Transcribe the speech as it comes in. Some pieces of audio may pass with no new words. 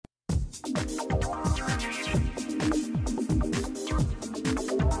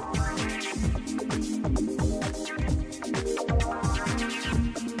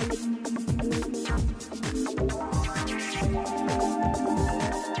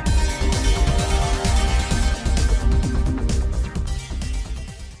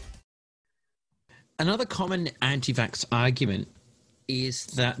Another common anti-vax argument is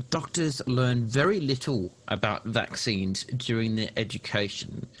that doctors learn very little about vaccines during their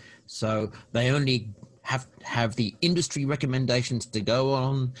education. So they only have the industry recommendations to go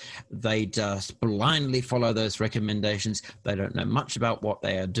on. They just blindly follow those recommendations. They don't know much about what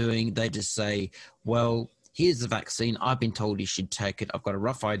they are doing. They just say, well, here's the vaccine. I've been told you should take it. I've got a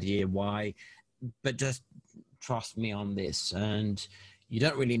rough idea why, but just trust me on this. And you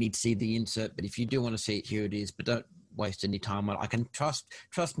don't really need to see the insert, but if you do want to see it, here it is. But don't waste any time on it. I can trust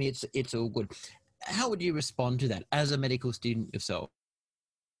me, it's all good. How would you respond to that as a medical student yourself?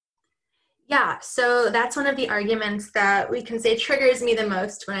 Yeah, so that's one of the arguments that we can say triggers me the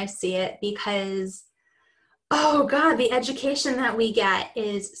most when I see it, because, oh God, the education that we get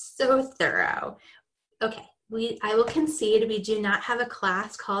is so thorough. Okay, I will concede we do not have a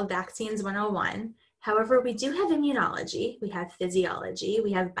class called Vaccines 101. However, we do have immunology, we have physiology,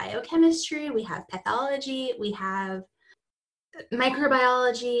 we have biochemistry, we have pathology, we have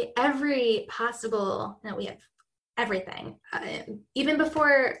microbiology, we have everything. Even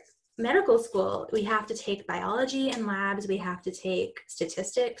before medical school, we have to take biology and labs, we have to take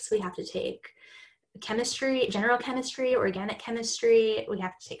statistics, we have to take chemistry, general chemistry, organic chemistry, we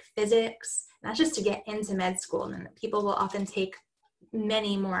have to take physics. And that's just to get into med school, and then people will often take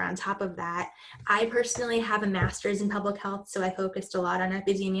many more on top of that. I personally have a master's in public health, so I focused a lot on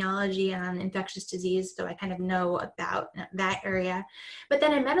epidemiology and on infectious disease, so I kind of know about that area. But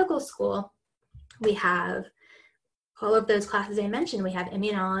then in medical school, we have all of those classes I mentioned. We have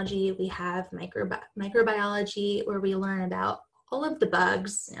immunology, we have microbiology, where we learn about all of the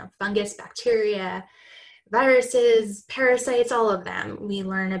bugs, fungus, bacteria, viruses, parasites, all of them. We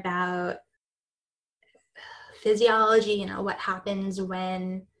learn about physiology, what happens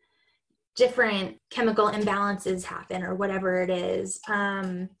when different chemical imbalances happen or whatever it is.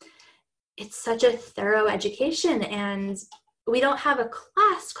 It's such a thorough education, and we don't have a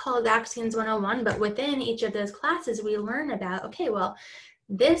class called Vaccines 101, but within each of those classes, we learn about, okay, well,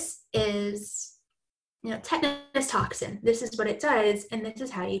 this is, tetanus toxin. This is what it does, and this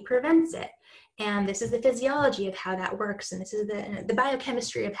is how you prevent it. And this is the physiology of how that works, and this is the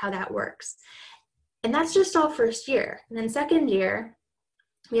biochemistry of how that works. And that's just all first year. And then second year,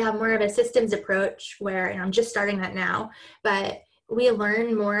 we have more of a systems approach where, I'm just starting that now, but we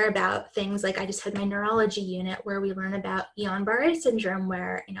learn more about things like, I just had my neurology unit where we learn about Guillain-Barré syndrome,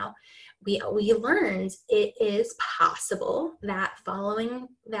 where, we learned it is possible that following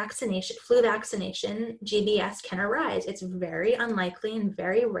vaccination, flu vaccination, GBS can arise. It's very unlikely and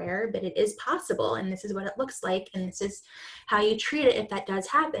very rare, but it is possible. And this is what it looks like. And this is how you treat it if that does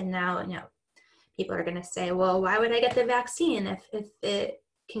happen. Now, people are going to say, well, why would I get the vaccine if it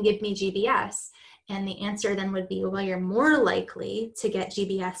can give me GBS? And the answer then would be, well, you're more likely to get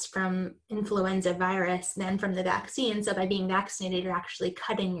GBS from influenza virus than from the vaccine. So by being vaccinated, you're actually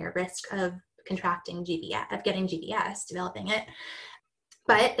cutting your risk of contracting GBS, of getting GBS, developing it.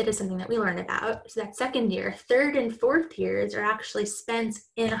 But it is something that we learn about. So that second year, third and fourth years are actually spent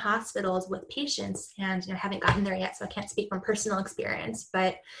in hospitals with patients. And I haven't gotten there yet, so I can't speak from personal experience.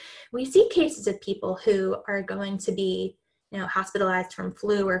 But we see cases of people who are going to be hospitalized from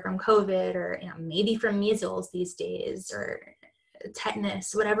flu or from COVID, or maybe from measles these days, or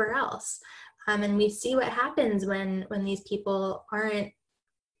tetanus, whatever else. And we see what happens when these people aren't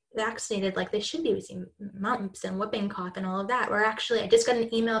vaccinated like they should be. We see mumps and whooping cough and all of that. Or actually, I just got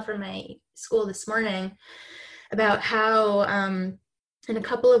an email from my school this morning about how in a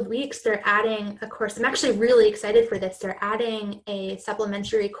couple of weeks they're adding a course. I'm actually really excited for this. They're adding a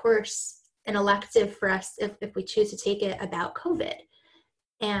supplementary course, an elective for us if we choose to take it, about COVID.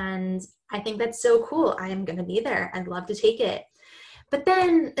 And I think that's so cool. I am going to be there. I'd love to take it. But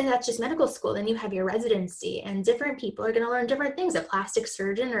then, and that's just medical school, then you have your residency, and different people are going to learn different things. A plastic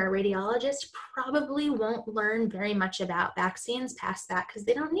surgeon or a radiologist probably won't learn very much about vaccines past that, because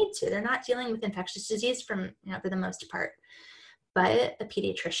they don't need to. They're not dealing with infectious disease for the most part. But a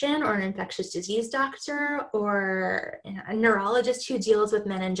pediatrician or an infectious disease doctor or a neurologist who deals with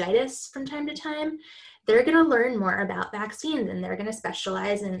meningitis from time to time, they're going to learn more about vaccines, and they're going to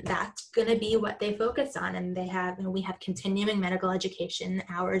specialize, and that's going to be what they focus on. And we have continuing medical education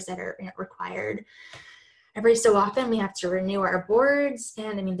hours that are required. Every so often we have to renew our boards,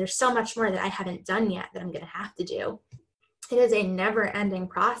 and there's so much more that I haven't done yet that I'm going to have to do. it is a never-ending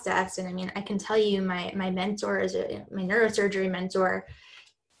process. And I mean, I can tell you my mentor is my neurosurgery mentor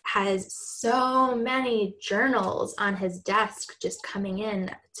has so many journals on his desk just coming in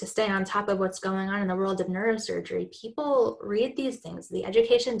to stay on top of what's going on in the world of neurosurgery. People read these things. The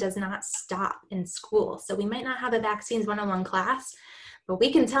education does not stop in school. So we might not have a vaccines 101 class, but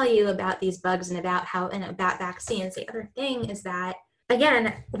we can tell you about these bugs and about vaccines. The other thing is that,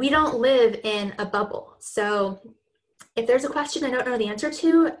 again, we don't live in a bubble. So if there's a question I don't know the answer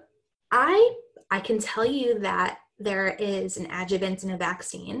to, I can tell you that there is an adjuvant in a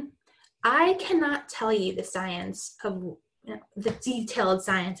vaccine. I cannot tell you the science of, the detailed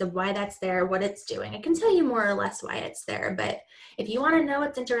science of why that's there, what it's doing. I can tell you more or less why it's there, but if you want to know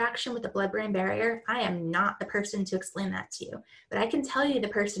its interaction with the blood-brain barrier, I am not the person to explain that to you, but I can tell you the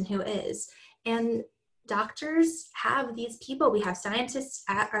person who is. And doctors have these people, we have scientists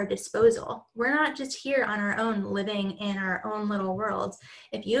at our disposal. We're not just here on our own, living in our own little worlds.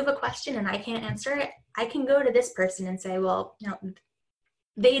 If you have a question and I can't answer it, I can go to this person and say, well,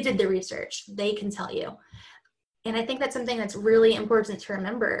 they did the research, they can tell you. And I think that's something that's really important to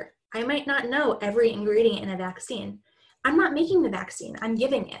remember. I might not know every ingredient in a vaccine. I'm not making the vaccine, I'm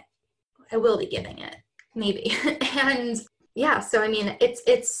giving it. I will be giving it, maybe. And yeah, so I mean,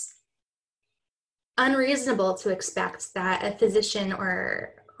 it's unreasonable to expect that a physician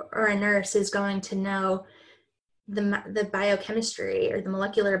or a nurse is going to know the biochemistry or the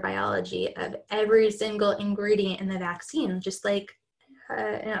molecular biology of every single ingredient in the vaccine, just like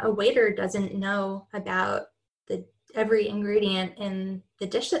a waiter doesn't know about every ingredient in the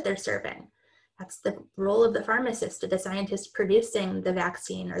dish that they're serving. That's the role of the pharmacist or the scientist producing the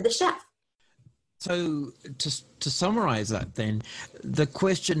vaccine or the chef. So to summarize that then, the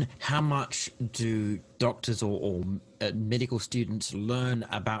question, how much do doctors or medical students learn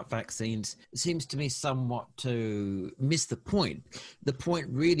about vaccines, seems to me somewhat to miss the point. The point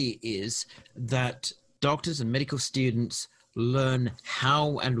really is that doctors and medical students learn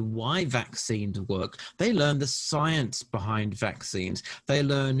how and why vaccines work. They learn the science behind vaccines. They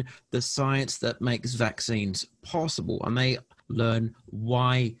learn the science that makes vaccines possible, and they learn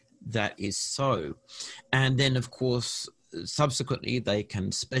why that is so. And then, of course, subsequently they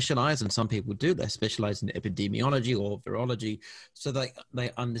can specialize, and some people do. They specialize in epidemiology or virology, so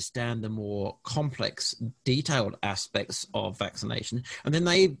they understand the more complex, detailed aspects of vaccination, and then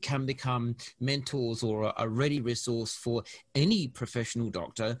they can become mentors or a ready resource for any professional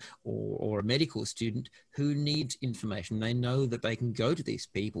doctor or a medical student who needs information. They know that they can go to these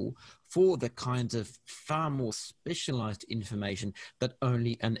people for the kinds of far more specialized information that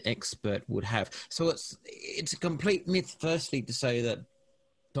only an expert would have. So it's a complete myth, firstly, to say that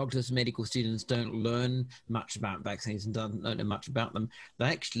doctors and medical students don't learn much about vaccines and don't know much about them. They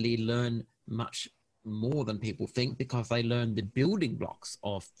actually learn much more than people think, because they learn the building blocks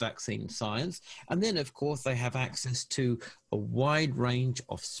of vaccine science. And then, of course, they have access to a wide range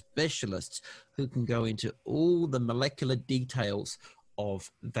of specialists who can go into all the molecular details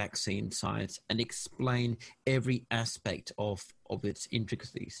of vaccine science and explain every aspect of its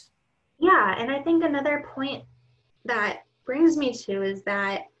intricacies. Yeah, and I think another point that brings me to is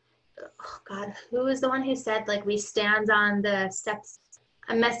that, oh God, who was the one who said, like, we stand on the steps,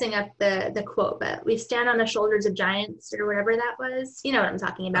 I'm messing up the quote, but we stand on the shoulders of giants, or whatever that was. You know what I'm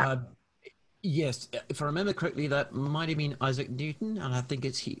talking about. Yes, if I remember correctly, that might have been Isaac Newton, and I think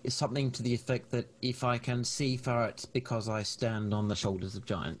it's something to the effect that if I can see far, it's because I stand on the shoulders of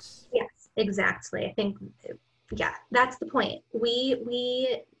giants. Yes, exactly. I think, yeah, that's the point.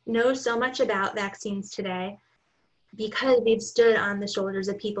 We know so much about vaccines today because we've stood on the shoulders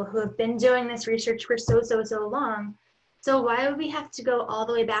of people who have been doing this research for so long. So why would we have to go all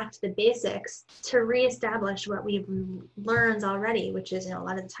the way back to the basics to reestablish what we've learned already, which is, a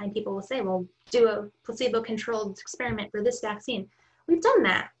lot of the time people will say, well, do a placebo-controlled experiment for this vaccine. We've done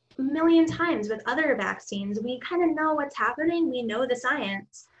that a million times with other vaccines. We kind of know what's happening. We know the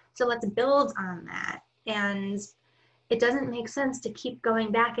science. So let's build on that. And it doesn't make sense to keep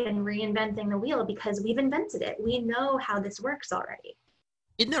going back and reinventing the wheel, because we've invented it. We know how this works already.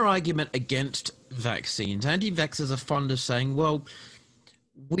 In their argument against vaccines, anti-vaxxers are fond of saying, well,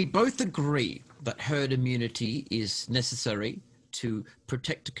 we both agree that herd immunity is necessary to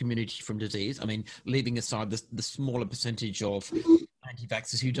protect the community from disease. I mean, leaving aside the smaller percentage of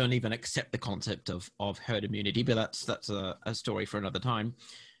anti-vaxxers who don't even accept the concept of herd immunity, but that's a story for another time.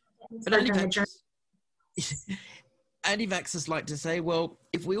 But anti-vaxxers like to say, well,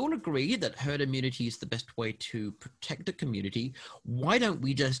 if we all agree that herd immunity is the best way to protect the community, why don't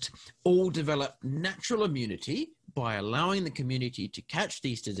we just all develop natural immunity by allowing the community to catch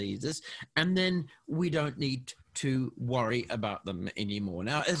these diseases, and then we don't need to worry about them anymore.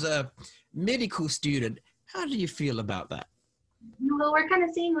 Now, as a medical student, how do you feel about that? Well, we're kind of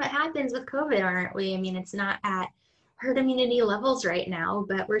seeing what happens with COVID, aren't we? I mean, it's not at herd immunity levels right now,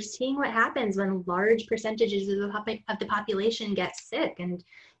 but we're seeing what happens when large percentages of the population get sick. And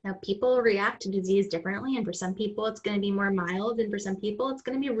people react to disease differently. And for some people, it's going to be more mild. And for some people, it's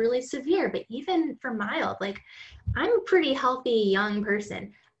going to be really severe. But even for mild, like, I'm a pretty healthy young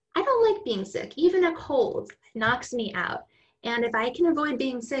person. I don't like being sick. Even a cold knocks me out. And if I can avoid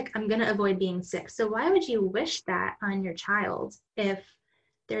being sick, I'm going to avoid being sick. So why would you wish that on your child if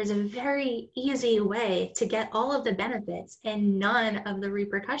there's a very easy way to get all of the benefits and none of the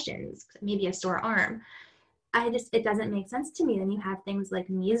repercussions, maybe a sore arm? It doesn't make sense to me. Then you have things like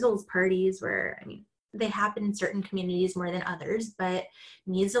measles parties where, I mean, they happen in certain communities more than others, but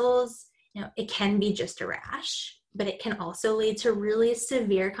measles, it can be just a rash, but it can also lead to really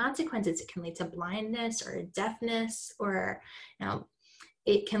severe consequences. It can lead to blindness or deafness, or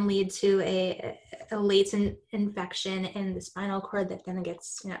it can lead to a latent infection in the spinal cord that then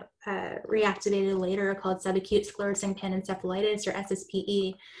gets reactivated later, called subacute sclerosing panencephalitis, or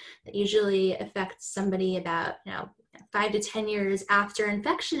SSPE, that usually affects somebody about 5 to 10 years after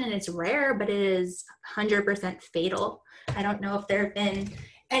infection, and it's rare, but it is 100% fatal. I don't know if there have been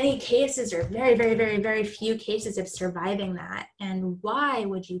any cases, or very, very, very, very few cases of surviving that. And why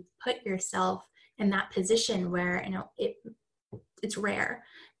would you put yourself in that position where it's rare,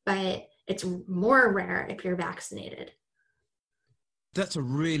 but it's more rare if you're vaccinated? That's a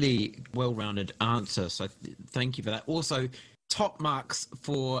really well-rounded answer, so thank you for that. Also, top marks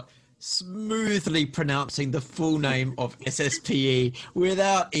for smoothly pronouncing the full name of SSPE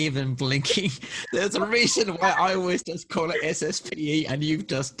without even blinking. There's a reason why I always just call it SSPE, and you've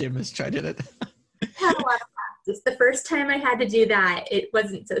just demonstrated it. I had a lot of practice. The first time I had to do that, it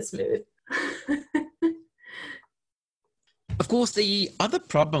wasn't so smooth. Of course, the other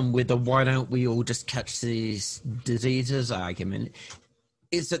problem with the why don't we all just catch these diseases argument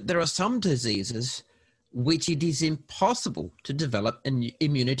is that there are some diseases which it is impossible to develop an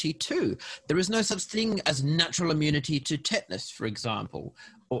immunity to. There is no such thing as natural immunity to tetanus, for example,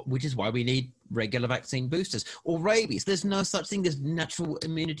 which is why we need regular vaccine boosters. Or rabies. There's no such thing as natural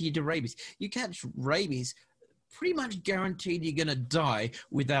immunity to rabies. You catch rabies, pretty much guaranteed you're going to die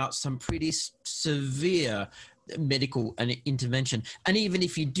without some pretty severe medical intervention. And even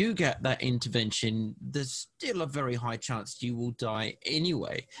if you do get that intervention, there's still a very high chance you will die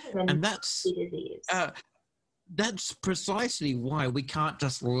anyway. And that's precisely why we can't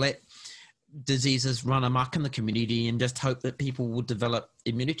just let diseases run amok in the community and just hope that people will develop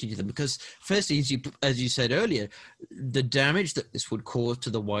immunity to them. Because firstly, as you said earlier, the damage that this would cause to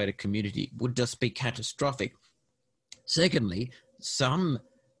the wider community would just be catastrophic. Secondly, some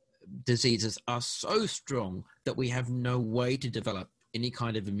diseases are so strong that we have no way to develop any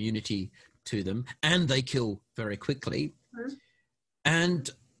kind of immunity to them, and they kill very quickly. Mm-hmm. And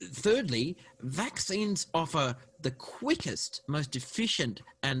thirdly, vaccines offer the quickest, most efficient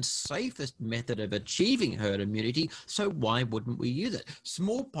and safest method of achieving herd immunity, so why wouldn't we use it?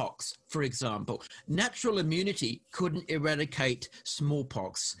 Smallpox, for example. Natural immunity couldn't eradicate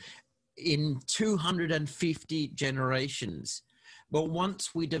smallpox in 250 generations. But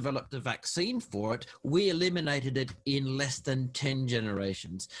once we developed a vaccine for it, we eliminated it in less than 10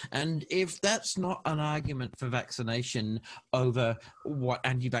 generations. And if that's not an argument for vaccination over what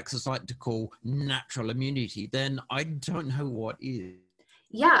anti-vaxxers like to call natural immunity, then I don't know what is.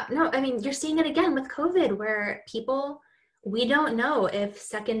 Yeah, no, I mean, you're seeing it again with COVID, where we don't know if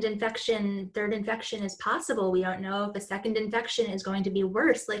second infection, third infection is possible. We don't know if a second infection is going to be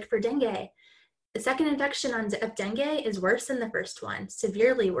worse, like for dengue. The second infection of dengue is worse than the first one,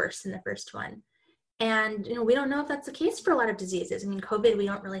 severely worse than the first one. And, we don't know if that's the case for a lot of diseases. I mean, COVID, we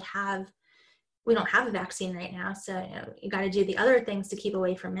don't have a vaccine right now. So, you got to do the other things to keep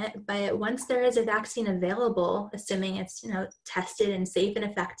away from it. But once there is a vaccine available, assuming it's, tested and safe and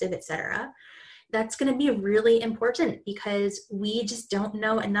effective, et cetera, that's going to be really important, because we just don't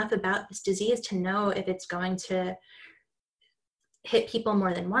know enough about this disease to know if it's going to hit people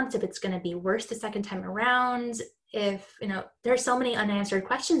more than once, if it's going to be worse the second time around, if, there's so many unanswered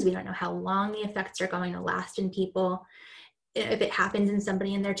questions. We don't know how long the effects are going to last in people. If it happens in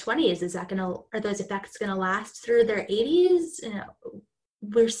somebody in their 20s, are those effects going to last through their 80s?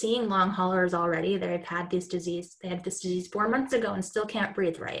 We're seeing long haulers already. They had this disease 4 months ago and still can't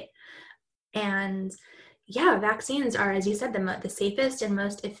breathe right. And yeah, vaccines are, as you said, the safest and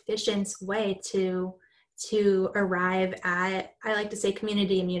most efficient way to arrive at, I like to say,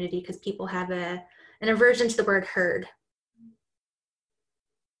 community immunity, because people have an aversion to the word herd.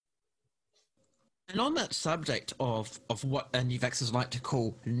 And on that subject of what anti-vaxxers like to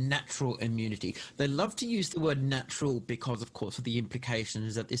call natural immunity, they love to use the word natural because, of course, of the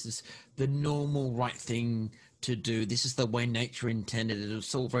implications that this is the normal right thing to do. This is the way nature intended it.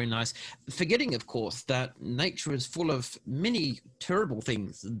 It's all very nice. Forgetting, of course, that nature is full of many terrible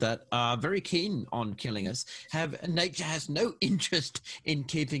things that are very keen on killing us. Nature has no interest in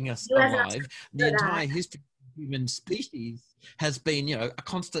keeping us You guys are alive. The for that. entire history of human species has been, a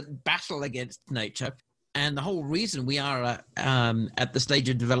constant battle against nature. And the whole reason we are at the stage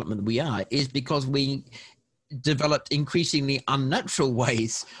of development we are is because we developed increasingly unnatural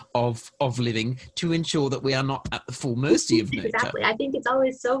ways of living to ensure that we are not at the full mercy of nature. Exactly. I think it's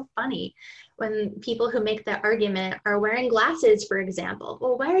always so funny when people who make that argument are wearing glasses, for example.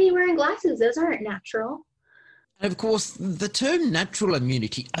 Well, why are you wearing glasses? Those aren't natural. And of course, the term natural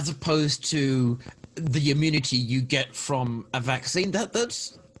immunity, as opposed to the immunity you get from a vaccine,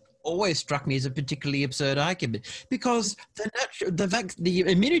 that's always struck me as a particularly absurd argument, because the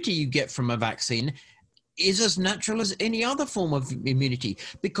immunity you get from a vaccine is as natural as any other form of immunity,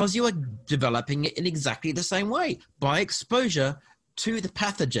 because you are developing it in exactly the same way, by exposure to the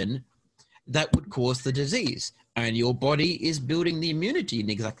pathogen that would cause the disease. And your body is building the immunity in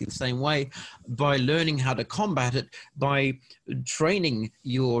exactly the same way by learning how to combat it, by training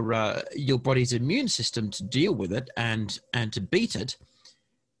your body's immune system to deal with it and to beat it,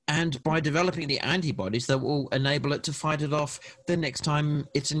 and by developing the antibodies that will enable it to fight it off the next time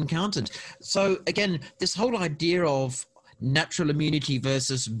it's encountered. So again, this whole idea of natural immunity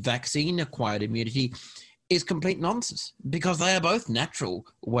versus vaccine-acquired immunity is complete nonsense, because they are both natural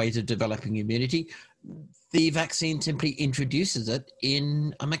ways of developing immunity. The vaccine simply introduces it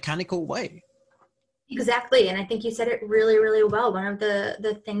in a mechanical way. Exactly. And I think you said it really, really well. One of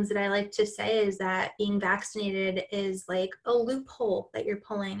the things that I like to say is that being vaccinated is like a loophole that you're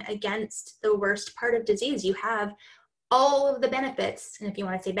pulling against the worst part of disease. You have all of the benefits, and if you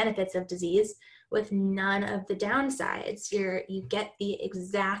want to say benefits of disease, with none of the downsides. You get the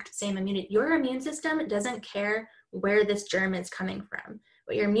exact same immunity. Your immune system doesn't care where this germ is coming from.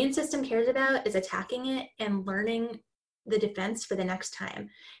 What your immune system cares about is attacking it and learning the defense for the next time.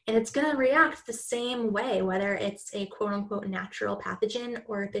 And it's going to react the same way, whether it's a quote unquote natural pathogen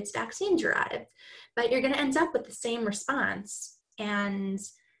or if it's vaccine derived. But you're going to end up with the same response. And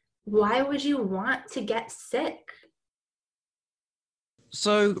why would you want to get sick?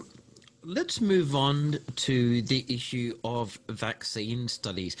 So let's move on to the issue of vaccine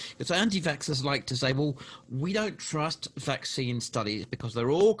studies. Because anti-vaxxers like to say, well, we don't trust vaccine studies because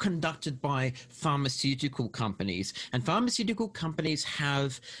they're all conducted by pharmaceutical companies. And pharmaceutical companies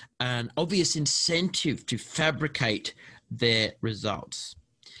have an obvious incentive to fabricate their results.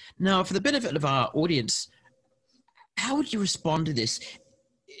 Now, for the benefit of our audience, how would you respond to this?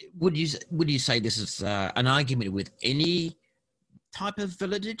 Would you say this is an argument with any type of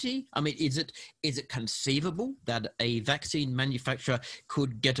validity? I mean, is it conceivable that a vaccine manufacturer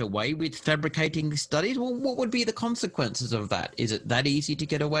could get away with fabricating studies? Well, what would be the consequences of that? Is it that easy to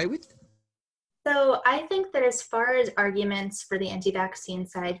get away with? So I think that as far as arguments for the anti-vaccine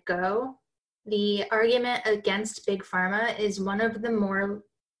side go, the argument against big pharma is one of the more,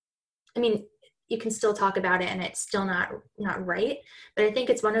 I mean, you can still talk about it and it's still not right, but I think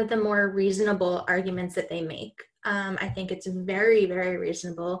it's one of the more reasonable arguments that they make. I think it's very, very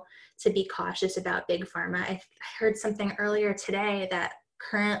reasonable to be cautious about big pharma. I heard something earlier today that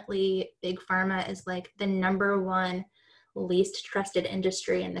currently big pharma is like the #1 least trusted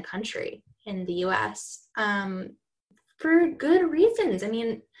industry in the country, in the US, for good reasons. I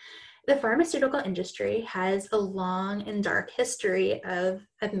mean, the pharmaceutical industry has a long and dark history of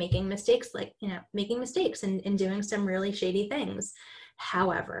making mistakes, making mistakes and doing some really shady things.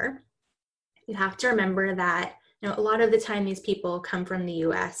 However, you have to remember that a lot of the time these people come from the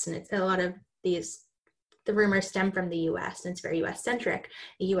US, and it's a lot of the rumors stem from the US, and it's very US centric.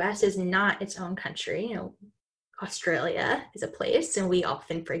 The US is not its own country. Australia is a place, and we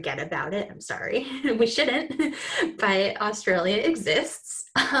often forget about it. I'm sorry, we shouldn't, but Australia exists.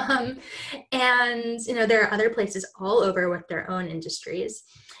 And there are other places all over with their own industries.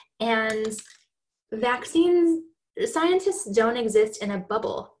 And vaccines, scientists don't exist in a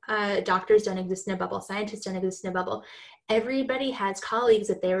bubble. Doctors don't exist in a bubble. Scientists don't exist in a bubble. Everybody has colleagues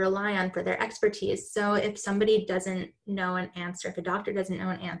that they rely on for their expertise. So if somebody doesn't know an answer, if a doctor doesn't know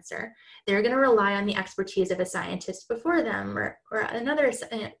an answer, they're going to rely on the expertise of a scientist before them or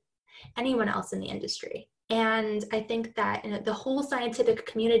anyone else in the industry. And I think that the whole scientific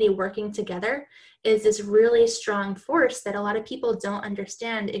community working together is this really strong force that a lot of people don't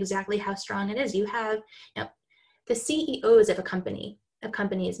understand exactly how strong it is. You have the CEOs of a company of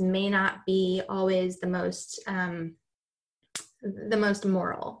companies may not be always the most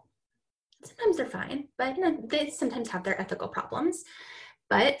moral. Sometimes they're fine, but they sometimes have their ethical problems.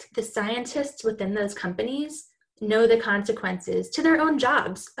 But the scientists within those companies know the consequences to their own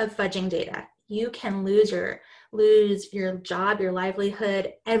jobs of fudging data. You can lose your job, your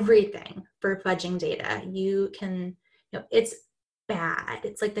livelihood, everything for fudging data. You can, it's bad.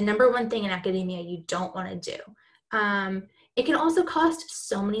 It's like the number one thing in academia you don't want to do. It can also cost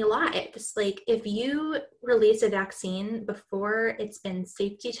so many lives. Like if you release a vaccine before it's been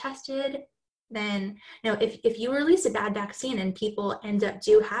safety tested, then if you release a bad vaccine and people end up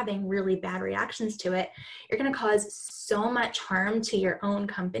having really bad reactions to it, you're going to cause so much harm to your own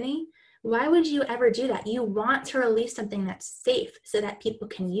company. Why would you ever do that? You want to release something that's safe so that people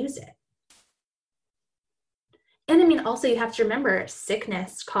can use it. And I mean, also you have to remember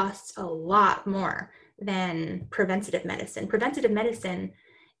sickness costs a lot more than preventative medicine. Preventative medicine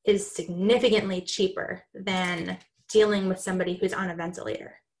is significantly cheaper than dealing with somebody who's on a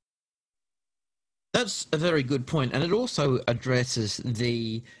ventilator. That's a very good point. And it also addresses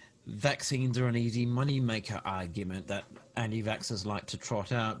the vaccines are an easy moneymaker argument that anti-vaxxers like to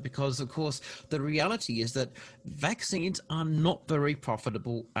trot out, because, of course, the reality is that vaccines are not very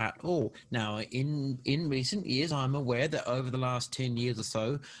profitable at all. Now, in recent years, I'm aware that over the last 10 years or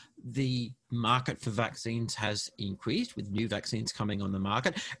so, the market for vaccines has increased with new vaccines coming on the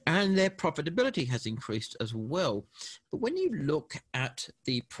market, and their profitability has increased as well. But when you look at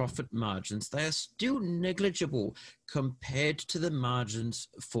the profit margins, they are still negligible compared to the margins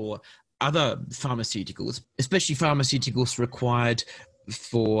for other pharmaceuticals, especially pharmaceuticals required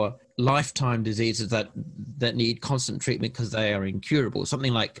for lifetime diseases that need constant treatment because they are incurable,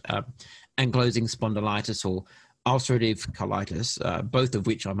 something like ankylosing spondylitis or ulcerative colitis, both of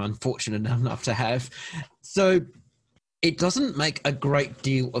which I'm unfortunate enough to have. So it doesn't make a great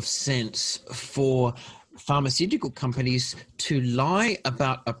deal of sense for pharmaceutical companies to lie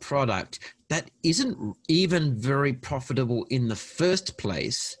about a product that isn't even very profitable in the first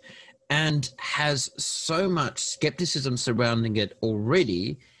place and has so much skepticism surrounding it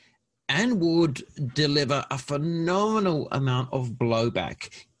already, and would deliver a phenomenal amount of blowback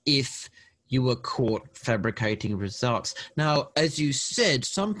if you were caught fabricating results. Now, as you said,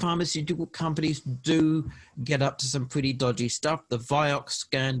 some pharmaceutical companies do get up to some pretty dodgy stuff. The Vioxx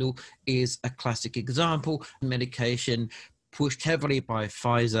scandal is a classic example. Medication pushed heavily by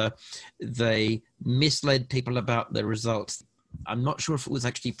Pfizer. They misled people about the results. I'm not sure if it was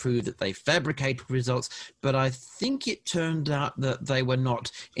actually proved that they fabricated results, but I think it turned out that they were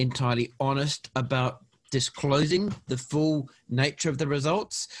not entirely honest about disclosing the full nature of the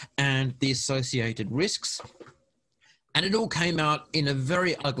results and the associated risks. And it all came out in a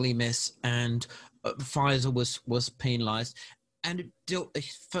very ugly mess, and Pfizer was penalized. And it dealt a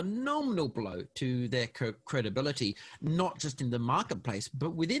phenomenal blow to their credibility, not just in the marketplace,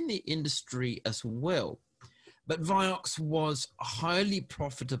 but within the industry as well. But Vioxx was a highly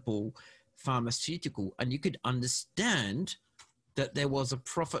profitable pharmaceutical, and you could understand that there was a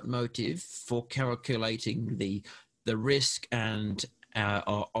profit motive for calculating the risk and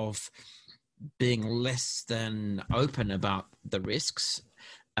of being less than open about the risks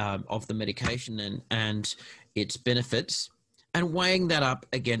of the medication and its benefits, and weighing that up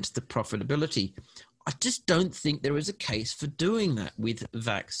against the profitability. I just don't think there is a case for doing that with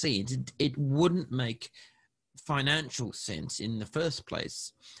vaccines. It wouldn't make financial sense in the first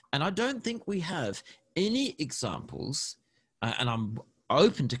place. And I don't think we have any examples, and I'm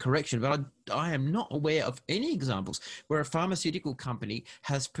open to correction, but I am not aware of any examples where a pharmaceutical company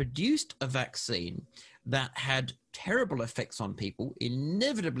has produced a vaccine that had terrible effects on people,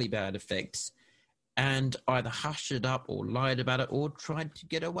 inevitably bad effects, and either hushed it up or lied about it or tried to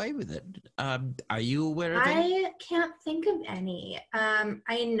get away with it. Are you aware of any? I can't think of any.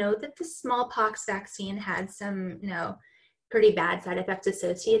 I know that the smallpox vaccine had some, pretty bad side effects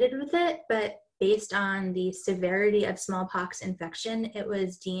associated with it, but based on the severity of smallpox infection, it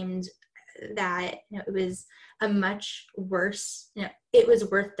was deemed that, it was a much worse, it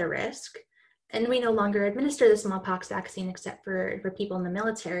was worth the risk. And we no longer administer the smallpox vaccine except for people in the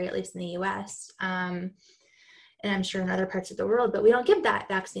military, at least in the US, and I'm sure in other parts of the world, but we don't give that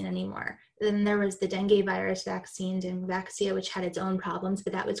vaccine anymore. Then there was the dengue virus vaccine, Dengvaxia, which had its own problems,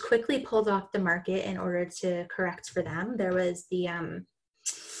 but that was quickly pulled off the market in order to correct for them. There was the,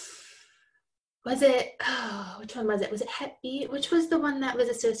 which one was it? Was it Hep B? Which was the one that was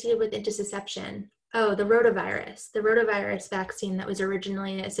associated with intussusception? Oh, the rotavirus vaccine that was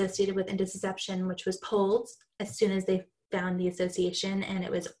originally associated with intussusception, which was pulled as soon as they found the association and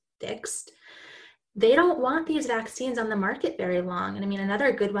it was fixed. they don't want these vaccines on the market very long. And I mean,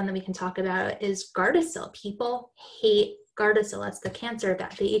 another good one that we can talk about is Gardasil. People hate Gardasil. That's the cancer, the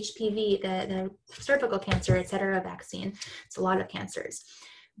HPV, the cervical cancer, et cetera, vaccine. It's a lot of cancers.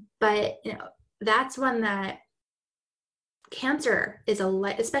 But, that's one that cancer is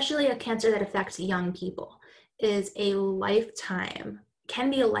especially a cancer that affects young people, is a lifetime, can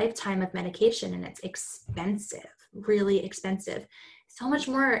be a lifetime of medication, and it's expensive, really expensive. So much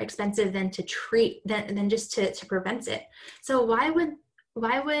more expensive than to treat, than just to prevent it. So why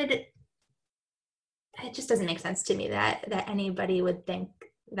would it just doesn't make sense to me that anybody would think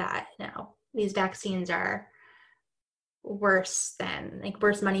that, these vaccines are worse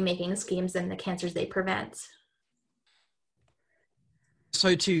money-making schemes than the cancers they prevent.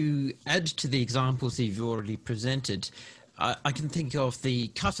 So to add to the examples that you've already presented, I can think of the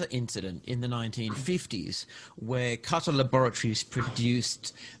Qatar incident in the 1950s, where Qatar laboratories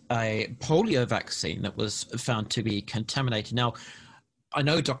produced a polio vaccine that was found to be contaminated. Now, I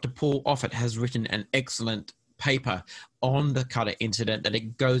know Dr. Paul Offit has written an excellent paper on the Qatar incident, that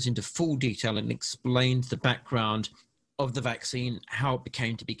it goes into full detail and explains the background of the vaccine, how it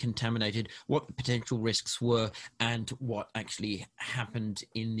became to be contaminated, what the potential risks were, and what actually happened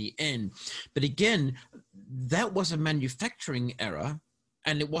in the end. But again, that was a manufacturing error,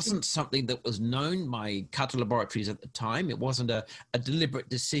 and it wasn't something that was known by Qatar laboratories at the time. It wasn't a deliberate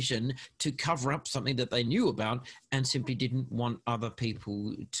decision to cover up something that they knew about and simply didn't want other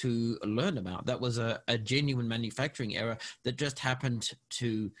people to learn about. That was a genuine manufacturing error that just happened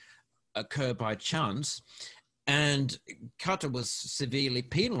to occur by chance. And Qatar was severely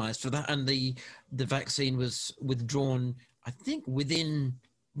penalized for that, and the vaccine was withdrawn, I think, within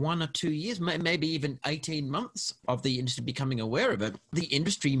 1 or 2 years, maybe even 18 months of the industry becoming aware of it. The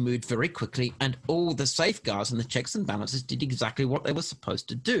industry moved very quickly, and all the safeguards and the checks and balances did exactly what they were supposed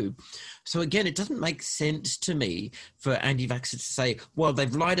to do. So again, it doesn't make sense to me for anti-vaxxers to say, well,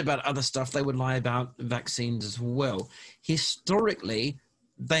 they've lied about other stuff, they would lie about vaccines as well. Historically,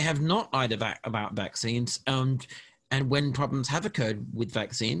 they have not lied about vaccines, and when problems have occurred with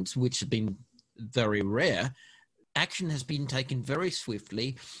vaccines, which have been very rare, action has been taken very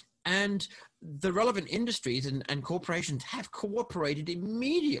swiftly, and the relevant industries and corporations have cooperated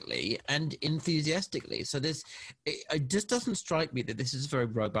immediately and enthusiastically. So it just doesn't strike me that this is a very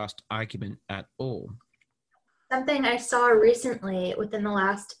robust argument at all. Something I saw recently within the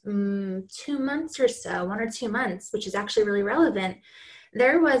last 2 months or so, 1 or 2 months, which is actually really relevant.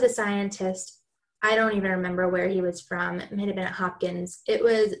 There was a scientist, I don't even remember where he was from. It might have been at Hopkins. It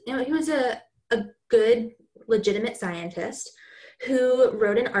was, he was a good, legitimate scientist who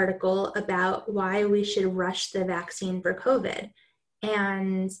wrote an article about why we should rush the vaccine for COVID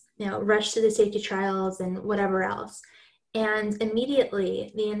and, rush to the safety trials and whatever else. And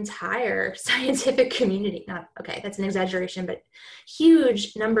immediately the entire scientific community, that's an exaggeration, but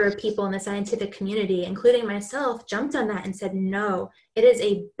huge number of people in the scientific community, including myself, jumped on that and said, no, it is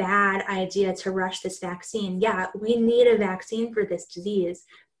a bad idea to rush this vaccine. Yeah, we need a vaccine for this disease,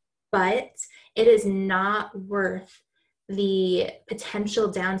 but it is not worth the potential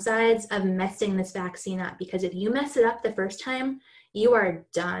downsides of messing this vaccine up, because if you mess it up the first time, you are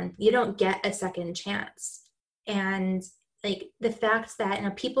done. You don't get a second chance. And the fact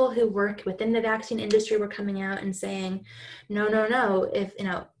that people who work within the vaccine industry were coming out and saying, no,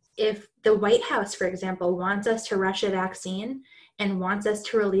 if the White House, for example, wants us to rush a vaccine and wants us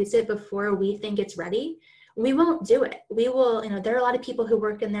to release it before we think it's ready, we won't do it. We will, there are a lot of people who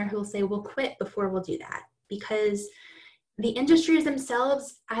work in there who will say we'll quit before we'll do that, because the industries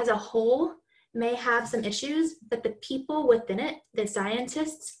themselves as a whole may have some issues, but the people within it, the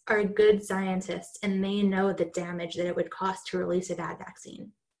scientists, are good scientists, and they know the damage that it would cost to release a bad vaccine.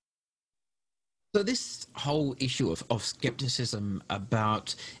 So this whole issue of skepticism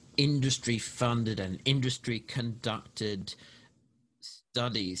about industry-funded and industry-conducted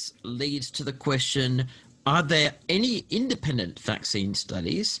studies leads to the question, are there any independent vaccine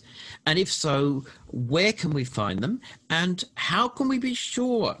studies? And if so, where can we find them? And how can we be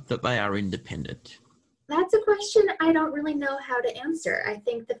sure that they are independent? That's a question I don't really know how to answer. I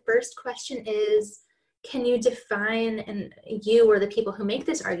think the first question is, can you define, and you or the people who make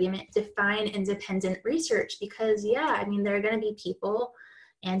this argument, define independent research? Because there are going to be people,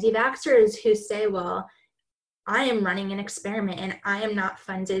 anti-vaxxers, who say, well, I am running an experiment and I am not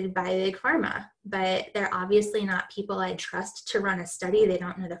funded by Big Pharma, but they're obviously not people I trust to run a study. They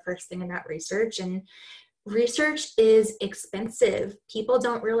don't know the first thing about research, and research is expensive. People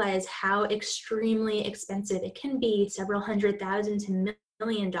don't realize how extremely expensive it can be, several $100,000 to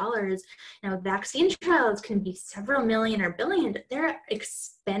 $1 million. Now, vaccine trials can be several million or billion. They're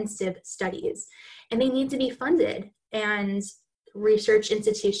expensive studies, and they need to be funded. And research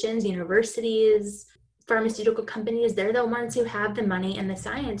institutions, universities, pharmaceutical companies, they're the ones who have the money and the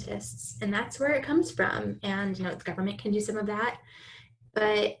scientists, and that's where it comes from. And the government can do some of that,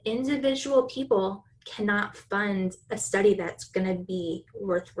 but individual people cannot fund a study that's going to be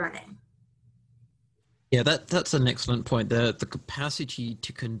worth running. Yeah, that's an excellent point. The capacity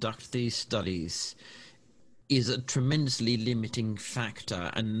to conduct these studies is a tremendously limiting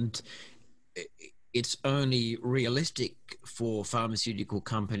factor, and it's only realistic for pharmaceutical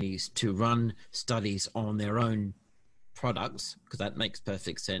companies to run studies on their own products, because that makes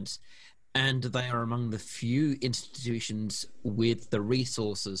perfect sense. And they are among the few institutions with the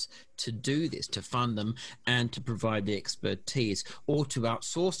resources to do this, to fund them and to provide the expertise, or to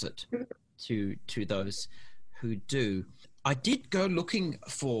outsource it to those who do. I did go looking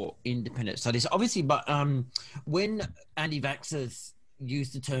for independent studies, obviously, but when anti-vaxxers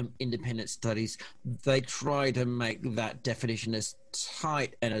use the term independent studies, they try to make that definition as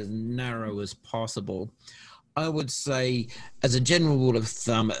tight and as narrow as possible. I would say, as a general rule of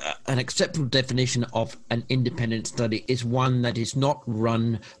thumb, an acceptable definition of an independent study is one that is not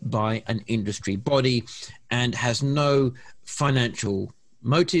run by an industry body and has no financial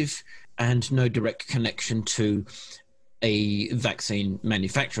motive and no direct connection to a vaccine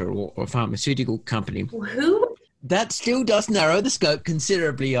manufacturer or pharmaceutical company. Who? That still does narrow the scope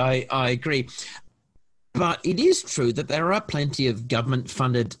considerably, I agree. But it is true that there are plenty of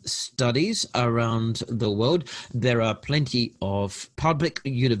government-funded studies around the world. There are plenty of public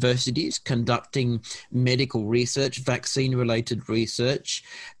universities conducting medical research, vaccine-related research,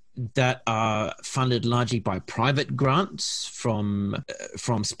 that are funded largely by private grants from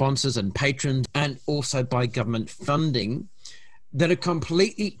sponsors and patrons, and also by government funding, that are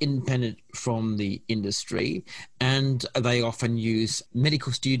completely independent from the industry, and they often use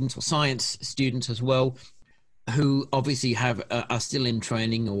medical students or science students as well, who obviously are still in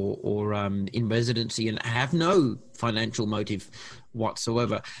training or in residency and have no financial motive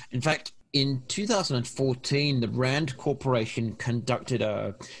whatsoever. In fact, in 2014, the RAND Corporation conducted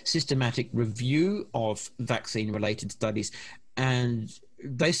a systematic review of vaccine-related studies, and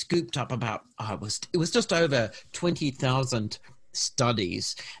they scooped up about, it was just over 20,000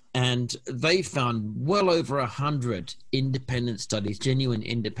 studies, and they found well over 100 independent studies, genuine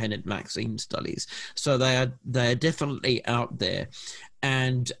independent vaccine studies. So they are definitely out there.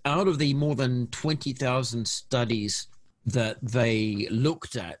 And out of the more than 20,000 studies that they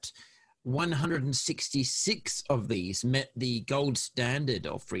looked at, 166 of these met the gold standard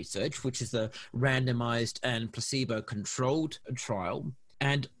of research, which is the randomized and placebo-controlled trial.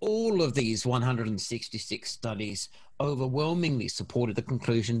 And all of these 166 studies overwhelmingly supported the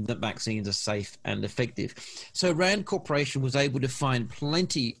conclusion that vaccines are safe and effective. So RAND Corporation was able to find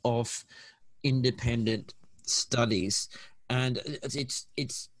plenty of independent studies, and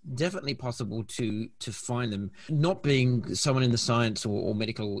it's definitely possible to find them. Not being someone in the science or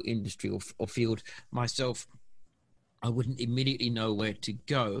medical industry or field myself, I wouldn't immediately know where to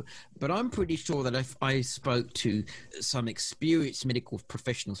go, but I'm pretty sure that if I spoke to some experienced medical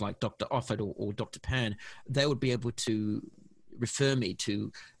professionals like Dr. Offord or Dr. Pan, they would be able to refer me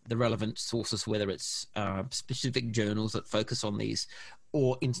to the relevant sources, whether it's specific journals that focus on these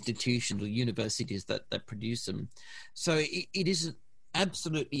or institutions or universities that produce them. So it is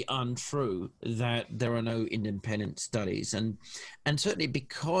absolutely untrue that there are no independent studies. And certainly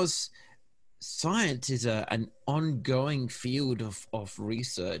because science is an ongoing field of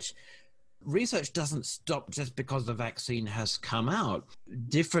research. Research doesn't stop just because the vaccine has come out.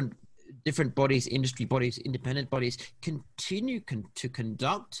 Different bodies, industry bodies, independent bodies continue to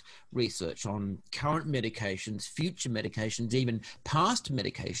conduct research on current medications, future medications, even past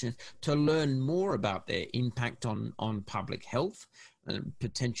medications, to learn more about their impact on public health, and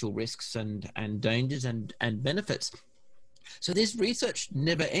potential risks and dangers and benefits. So this research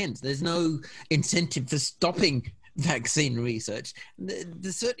never ends. There's no incentive for stopping vaccine research.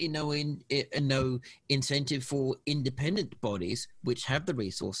 There's certainly no incentive for independent bodies which have the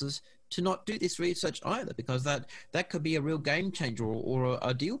resources to not do this research either, because that could be a real game changer or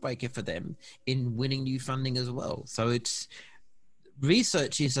a deal breaker for them in winning new funding as well. So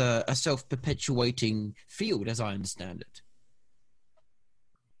research is a self-perpetuating field, as I understand it.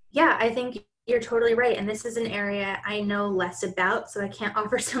 Yeah, I think you're totally right. And this is an area I know less about, so I can't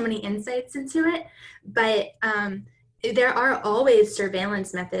offer so many insights into it. But there are always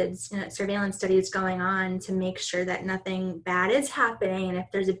surveillance methods, surveillance studies going on to make sure that nothing bad is happening. And if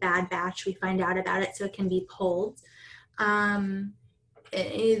there's a bad batch, we find out about it so it can be pulled.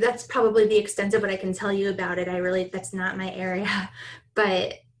 that's probably the extent of what I can tell you about it. That's not my area.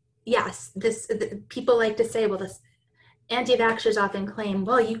 But yes, people like to say, well, this anti-vaxxers often claim,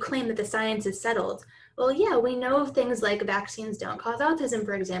 well, you claim that the science is settled. Well, yeah, we know things like vaccines don't cause autism,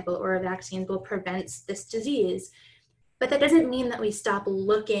 for example, or vaccines will prevent this disease. But that doesn't mean that we stop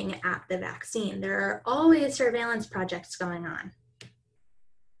looking at the vaccine. There are always surveillance projects going on.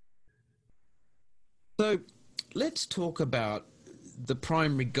 So let's talk about the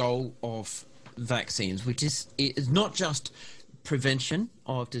primary goal of vaccines, which is not just prevention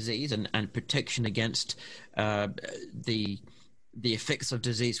of disease and protection against the effects of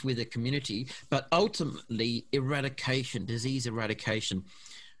disease with the community, but ultimately disease eradication.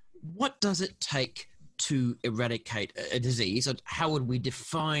 What does it take to eradicate a disease? How would we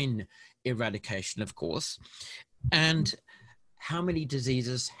define eradication, of course? And how many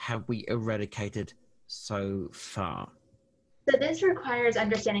diseases have we eradicated so far? So this requires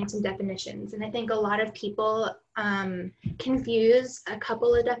understanding some definitions. And I think a lot of people confuse a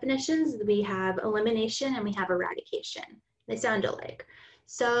couple of definitions. We have elimination and we have eradication. They sound alike.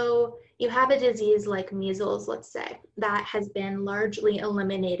 So you have a disease like measles, let's say, that has been largely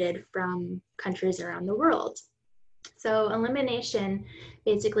eliminated from countries around the world. So elimination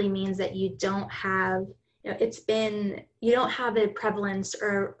basically means that you don't have, you don't have a prevalence,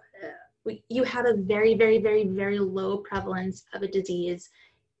 or you have a very, very, very, very low prevalence of a disease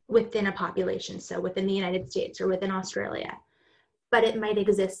within a population. So within the United States or within Australia, but it might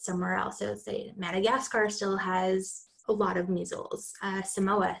exist somewhere else. So say Madagascar still has a lot of measles.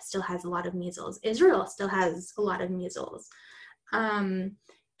 Samoa still has a lot of measles. Israel still has a lot of measles. And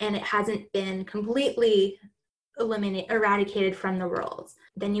it hasn't been completely eradicated from the world.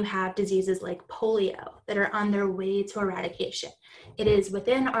 Then you have diseases like polio that are on their way to eradication. It is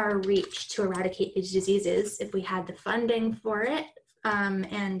within our reach to eradicate these diseases if we had the funding for it,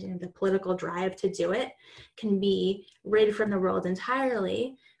 and the political drive to do it. Can be rid from the world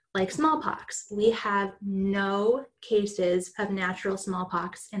entirely. Like smallpox, we have no cases of natural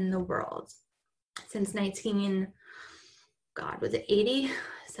smallpox in the world since 80?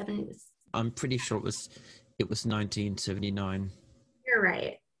 I'm pretty sure it was 1979. You're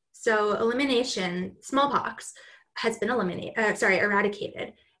right. So smallpox has been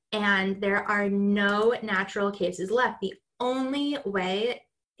eradicated, and there are no natural cases left. The only way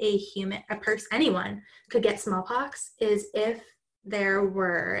anyone could get smallpox is if there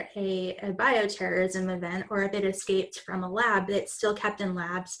were a bioterrorism event, or if it escaped from a lab that's still kept in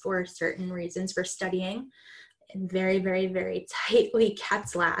labs for certain reasons for studying, very, very, very tightly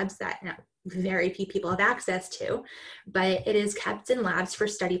kept labs that very few people have access to, but it is kept in labs for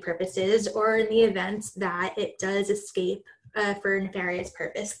study purposes, or in the event that it does escape for a nefarious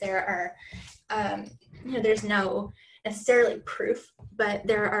purpose. There are, there's no necessarily proof, but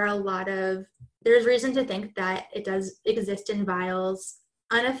there's reason to think that it does exist in vials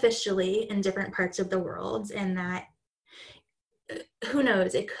unofficially in different parts of the world, and that who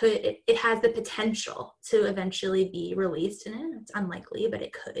knows, it has the potential to eventually be released, and it's unlikely, but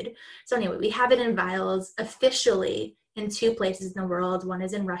it could. So anyway, we have it in vials officially in 2 places in the world. One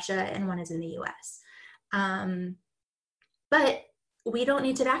is in Russia and one is in the US. But we don't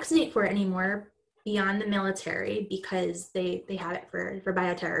need to vaccinate for it anymore beyond the military, because they have it for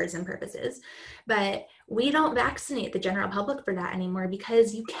bioterrorism purposes. But we don't vaccinate the general public for that anymore,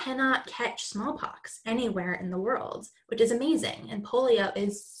 because you cannot catch smallpox anywhere in the world, which is amazing. And polio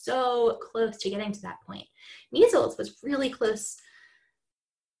is so close to getting to that point. Measles was really close,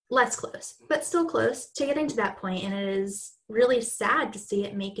 less close, but still close to getting to that point. And it is really sad to see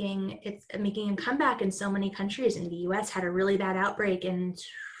it making a comeback in so many countries. And the US had a really bad outbreak in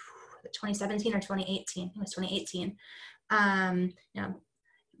 2017 or 2018. It was 2018.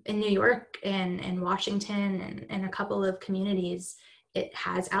 In New York and Washington and a couple of communities, it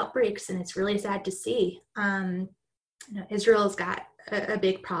has outbreaks, and it's really sad to see. Israel's got a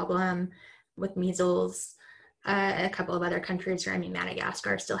big problem with measles. A couple of other countries,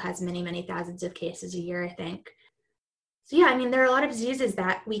 Madagascar still has many, many thousands of cases a year, I think. So yeah, there are a lot of diseases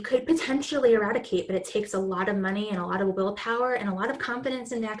that we could potentially eradicate, but it takes a lot of money and a lot of willpower and a lot of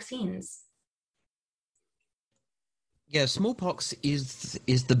confidence in vaccines. Yeah, smallpox is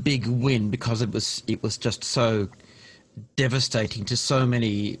the big win, because it was just so devastating to so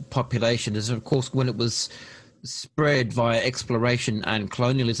many populations. And of course, when it was spread via exploration and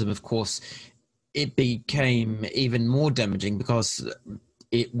colonialism, of course, it became even more damaging, because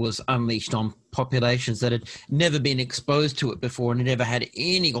it was unleashed on populations that had never been exposed to it before and never had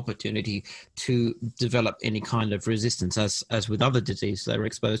any opportunity to develop any kind of resistance, as with other diseases they were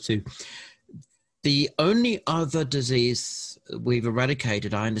exposed to. The only other disease we've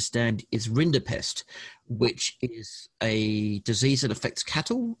eradicated, I understand, is rinderpest, which is a disease that affects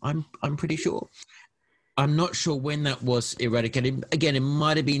cattle. I'm pretty sure. I'm not sure when that was eradicated. Again, it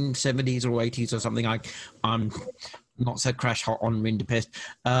might have been 70s or 80s or something. I'm not so crash hot on rinderpest.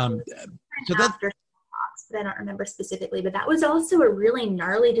 So that After smallpox, but I don't remember specifically. But that was also a really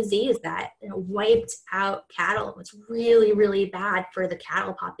gnarly disease that wiped out cattle. It was really, really bad for the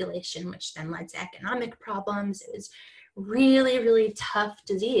cattle population, which then led to economic problems. It was really, really tough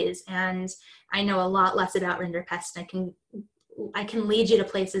disease. And I know a lot less about rinderpest. I can lead you to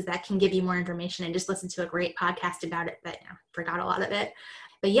places that can give you more information. I just listened to a great podcast about it, but forgot a lot of it.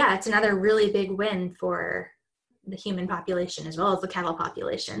 But yeah, it's another really big win for the human population as well as the cattle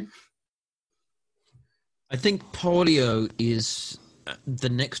population. I think polio is the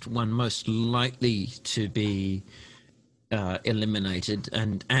next one most likely to be eliminated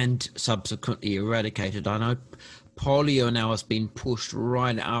and subsequently eradicated. I know polio now has been pushed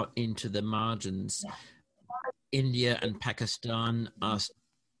right out into the margins. Yeah. India and Pakistan are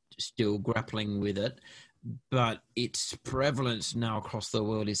still grappling with it, but its prevalence now across the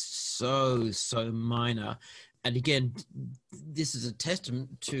world is so minor. And again, this is a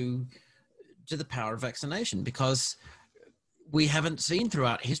testament to the power of vaccination, because we haven't seen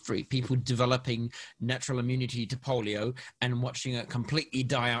throughout history people developing natural immunity to polio and watching it completely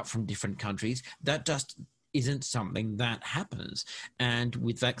die out from different countries. That just isn't something that happens. And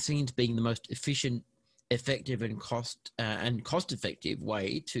with vaccines being the most efficient, effective and cost-effective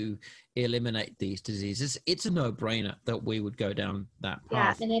way to eliminate these diseases, it's a no-brainer that we would go down that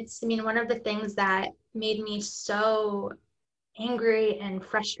path. Yeah, and it's, one of the things that made me so angry and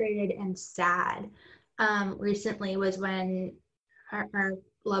frustrated and sad recently was when our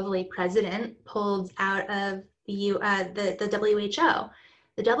lovely president pulled out of the WHO.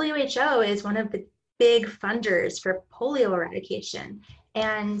 The WHO is one of the big funders for polio eradication.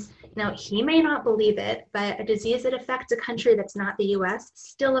 And, he may not believe it, but a disease that affects a country that's not the US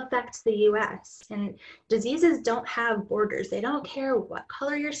still affects the US. And diseases don't have borders. They don't care what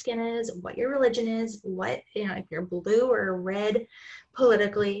color your skin is, what your religion is, if you're blue or red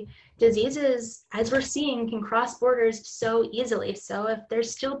politically. Diseases, as we're seeing, can cross borders so easily. So if there's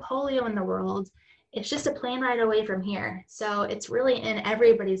still polio in the world, it's just a plane ride away from here. So it's really in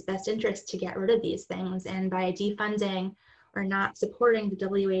everybody's best interest to get rid of these things. And by defunding or not supporting the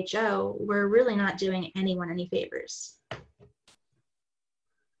WHO, we're really not doing anyone any favors.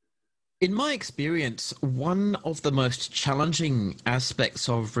 In my experience, one of the most challenging aspects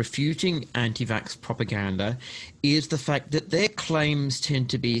of refuting anti-vax propaganda is the fact that their claims tend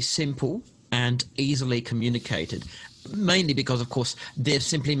to be simple and easily communicated. Mainly because, of course, they're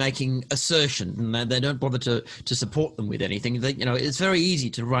simply making assertion and they don't bother to support them with anything. It's very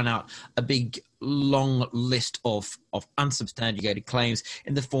easy to run out a big, long list of unsubstantiated claims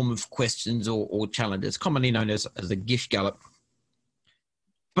in the form of questions or challenges, commonly known as a Gish Gallop.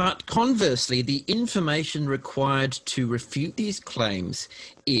 But conversely, the information required to refute these claims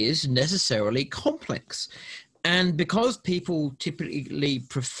is necessarily complex. And because people typically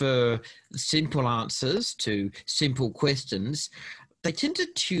prefer simple answers to simple questions, they tend to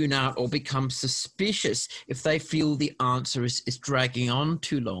tune out or become suspicious if they feel the answer is dragging on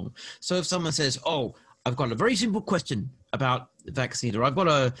too long. So if someone says, I've got a very simple question about vaccines, or I've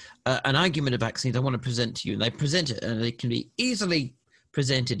got an argument of vaccines I want to present to you, and they present it, and it can be easily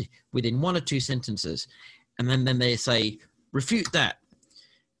presented within one or two sentences, and then they say, refute that.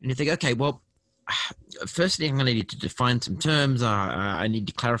 And you think, okay, well, firstly, I'm going to need to define some terms. I need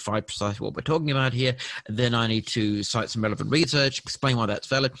to clarify precisely what we're talking about here. Then I need to cite some relevant research, explain why that's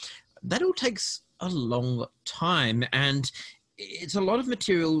valid. That all takes a long time, and it's a lot of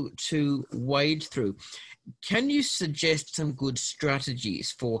material to wade through. Can you suggest some good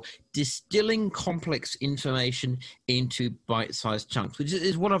strategies for distilling complex information into bite-sized chunks, which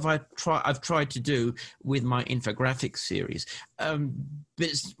is what I've tried to do with my infographics series. But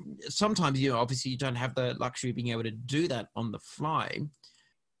sometimes, obviously you don't have the luxury of being able to do that on the fly.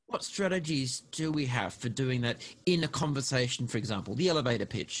 What strategies do we have for doing that in a conversation, for example, the elevator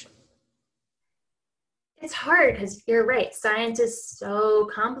pitch? It's hard because you're right. Science is so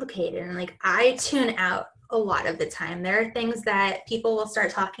complicated, and I tune out a lot of the time. There are things that people will start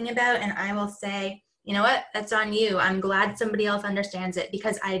talking about and I will say, you know what, that's on you. I'm glad somebody else understands it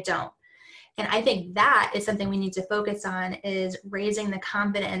because I don't. And I think that is something we need to focus on, is raising the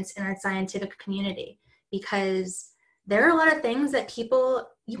confidence in our scientific community, because there are a lot of things that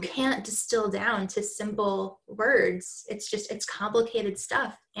you can't distill down to simple words. It's complicated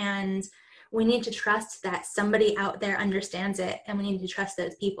stuff. And we need to trust that somebody out there understands it, and we need to trust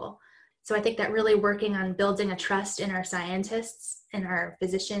those people. So I think that really working on building a trust in our scientists and our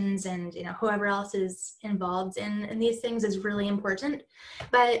physicians and, you know, whoever else is involved in these things is really important.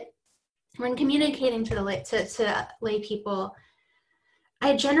 But when communicating to lay people,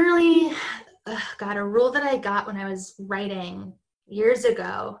 I generally got a rule that I got when I was writing years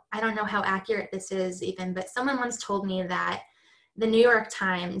ago. I don't know how accurate this is even, but someone once told me that the New York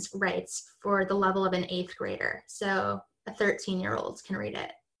Times writes for the level of an 8th grader. So a 13-year-old can read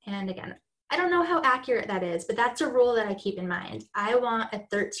it. And again, I don't know how accurate that is, but that's a rule that I keep in mind. I want a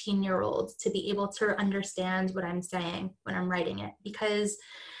 13-year-old to be able to understand what I'm saying when I'm writing it, because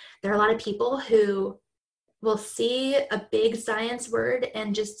there are a lot of people who will see a big science word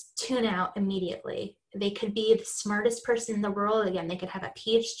and just tune out immediately. They could be the smartest person in the world. Again, they could have a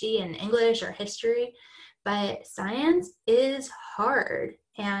PhD in English or history, but science is hard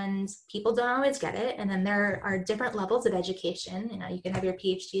and people don't always get it. And then there are different levels of education. You know, you can have your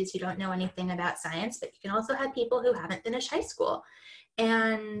PhDs who don't know anything about science, but you can also have people who haven't finished high school.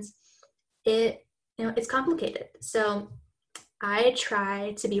 And it's complicated. So I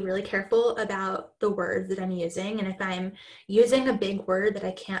try to be really careful about the words that I'm using. And if I'm using a big word that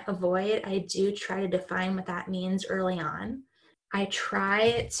I can't avoid, I do try to define what that means early on. I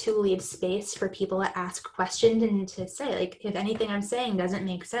try to leave space for people to ask questions and to say, like, if anything I'm saying doesn't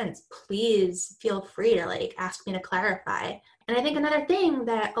make sense, please feel free to ask me to clarify. And I think another thing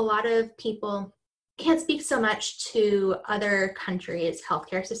that a lot of people can't speak so much to other countries'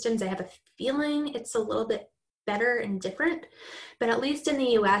 healthcare systems. I have a feeling it's a little bit better and different, but at least in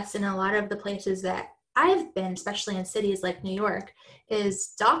the US and a lot of the places that I've been, especially in cities like New York,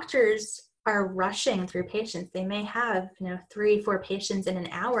 is doctors are rushing through patients. They may have 3-4 patients in an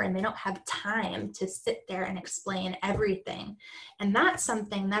hour and they don't have time to sit there and explain everything. And that's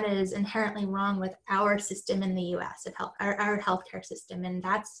something that is inherently wrong with our system in the US of our healthcare system. And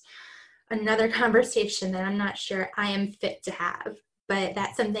that's another conversation that I'm not sure I am fit to have. But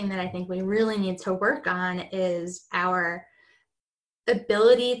that's something that I think we really need to work on, is our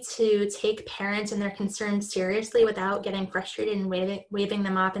ability to take parents and their concerns seriously without getting frustrated and waving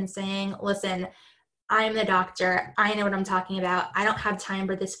them off and saying, listen, I'm the doctor. I know what I'm talking about. I don't have time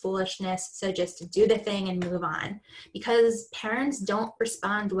for this foolishness. So just do the thing and move on. Because parents don't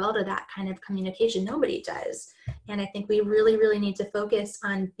respond well to that kind of communication. Nobody does. And I think we really, really need to focus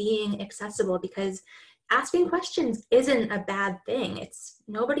on being accessible, because asking questions isn't a bad thing.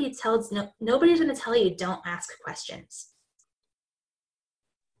 Nobody's going to tell you don't ask questions.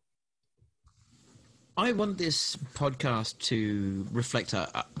 I want this podcast to reflect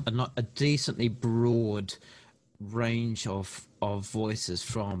a decently broad range of voices,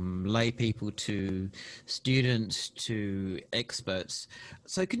 from lay people to students to experts.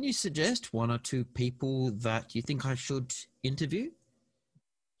 So can you suggest 1 or 2 people that you think I should interview?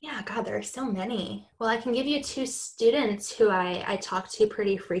 Yeah, God, there are so many. Well, I can give you 2 students who I talk to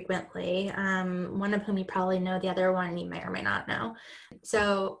pretty frequently. One of whom you probably know, the other one you may or may not know.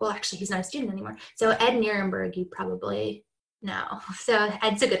 So, well, actually, he's not a student anymore. So Ed Nierenberg, you probably know. So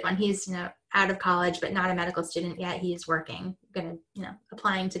Ed's a good one. He's, out of college, but not a medical student yet. He's working,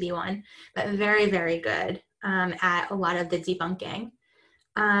 applying to be one, but very, very good at a lot of the debunking.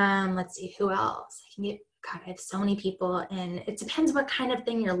 Let's see, who else? God, I have so many people, and it depends what kind of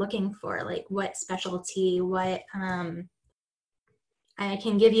thing you're looking for, like what specialty, what, I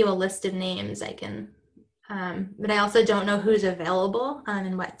can give you a list of names. But I also don't know who's available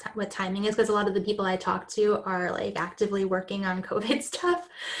and what timing is, because a lot of the people I talk to are actively working on COVID stuff.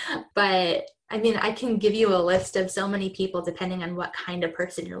 But I mean, I can give you a list of so many people depending on what kind of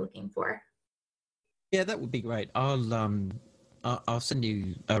person you're looking for. Yeah, that would be great. I'll send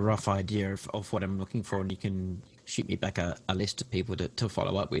you a rough idea of what I'm looking for, and you can shoot me back a list of people to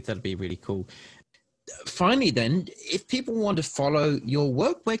follow up with. That'd be really cool. Finally, then, if people want to follow your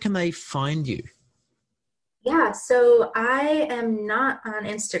work, where can they find you? Yeah, so I am not on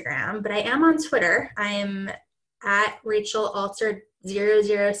Instagram, but I am on Twitter. I am at Rachel Alter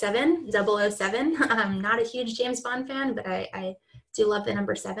 007. I'm not a huge James Bond fan, but I do love the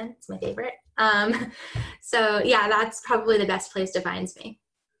number 7. It's my favorite. So yeah, that's probably the best place to find me.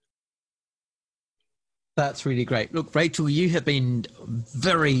 That's really great. Look, Rachel, you have been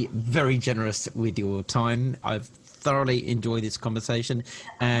very, very generous with your time. I've thoroughly enjoyed this conversation,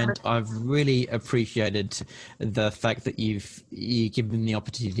 and I've really appreciated the fact that you've given me the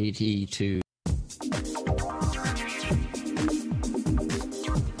opportunity to